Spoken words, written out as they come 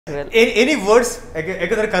Any words?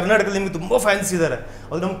 ಯಾಕಂದ್ರೆ ಕರ್ನಾಟಕದಲ್ಲಿ ನಿಮಗೆ ತುಂಬಾ ಫ್ಯಾನ್ಸ್ ಇದ್ದಾರೆ.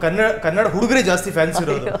 ಅದು ನಮ್ಮ ಕನ್ನಡ ಹುಡುಗರೇ ಜಾಸ್ತಿ ಫ್ಯಾನ್ಸ್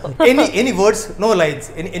ಇರೋದು. Any words? No lines.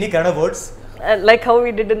 Any Kannada words? Like how we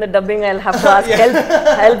did in the dubbing, I'll have to ask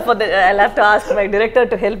help for the. I'll have to ask my director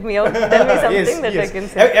to help me out. Tell me something that I can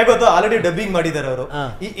say. ಯಾಕಂದ್ರೆ already dubbing ಮಾಡಿದ್ದಾರೆ ಅವರು.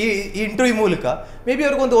 ಈ interview ಮೂಲಕ maybe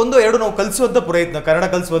ಅವ್ರಿಗೆ ಒಂದು ಎರಡು ನಾವು ಕಲಿಸುವಂತ ಪ್ರಯತ್ನ, ಕನ್ನಡ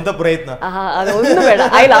ಕಲಿಸುವಂತ ಪ್ರಯತ್ನ. ಅದು ಒಂದು ಬೇಡ.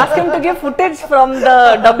 I'll ask him to give footage from the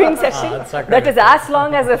dubbing session that is as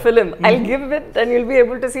long as a film. I'll give it and you'll be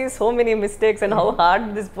able to see so many mistakes and how hard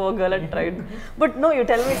this poor girl had tried. But no, you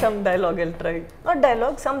tell me some dialogue, I'll try. Not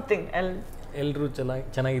dialogue, something. ಎಲ್ಲರೂ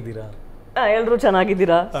ಚೆನ್ನಾಗಿದ್ದೀರಾ? ಎಲ್ಲರೂ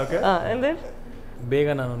ಚೆನ್ನಾಗಿದ್ದೀರಾ? And then ಬೇಗ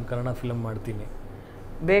ನಾನೊಂದು Kannada film ಮಾಡ್ತೀನಿ.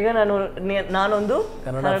 ಬೇಗ ನಾನೊಂದು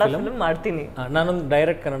Kannada film ಮಾಡ್ತೀನಿ. ನಾನೊಂದು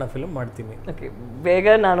ಡೈರೆಕ್ಟ್ ಕನ್ನಡ ಫಿಲ್ಮ್ ಮಾಡ್ತೀನಿ. ಓಕೆ,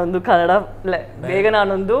 ಬೇಗ ನಾನೊಂದು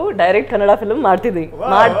ಡೈರೆಕ್ಟ್ ಕನ್ನಡ ಫಿಲ್ಮ್ ಮಾಡ್ತೀನಿ.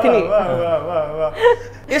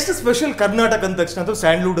 ಎಷ್ಟು ಸ್ಪೆಷಲ್ ಕರ್ನಾಟಕ ಅಂದ ತಕ್ಷಣ ಅಥವಾ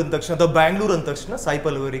ಸ್ಯಾಂಡಲ್ವುಡ್ ಅಂದ ತಕ್ಷಣ ಅಥವಾ ಬ್ಯಾಂಗ್ಳೂರ್ ಅಂದ ತಕ್ಷಣ ಸಾಯಿ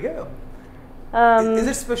ಪಲ್ಲವಿ ಅವರಿಗೆ? Is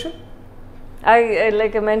it special?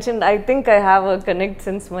 Like I mentioned, I think I have a connect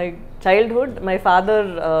since my childhood. My father,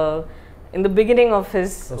 in the beginning of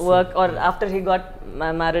his work, or after he got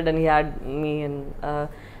married and he had me, and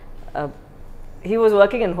he was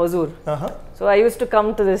working in Hosur. So I used to come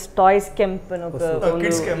to this toys camp,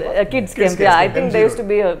 kids camp. Yeah, I think there used to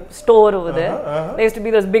be a store over there. There used to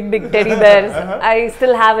be those big teddy bears. I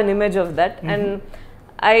still have an image of that, and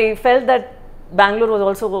I felt that Bangalore was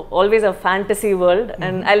also always a fantasy world,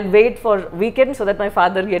 and I'll wait for weekends so that my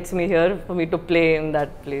father gets me here for me to play in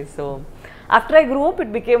that place. So after I grew up, it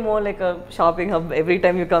became more like a shopping hub. Every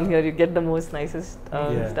time you come here, you get the most nicest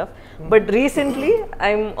stuff. But recently,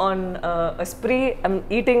 I'm on a spree. I'm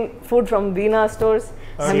eating food from Veena stores.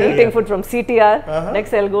 I'm eating food from CTR.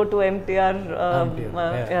 Next, I'll go to MTR.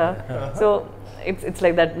 So it's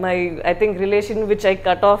like that. I think relation which I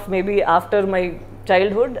cut off maybe after my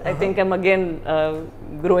childhood, I think I'm again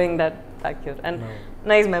growing that back here, and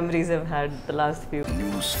nice memories I've had the last few.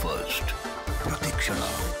 NewsFirst, ಪ್ರತಿಕ್ಷಣ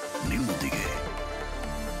ನಿಮ್ಮೊಂದಿಗೆ.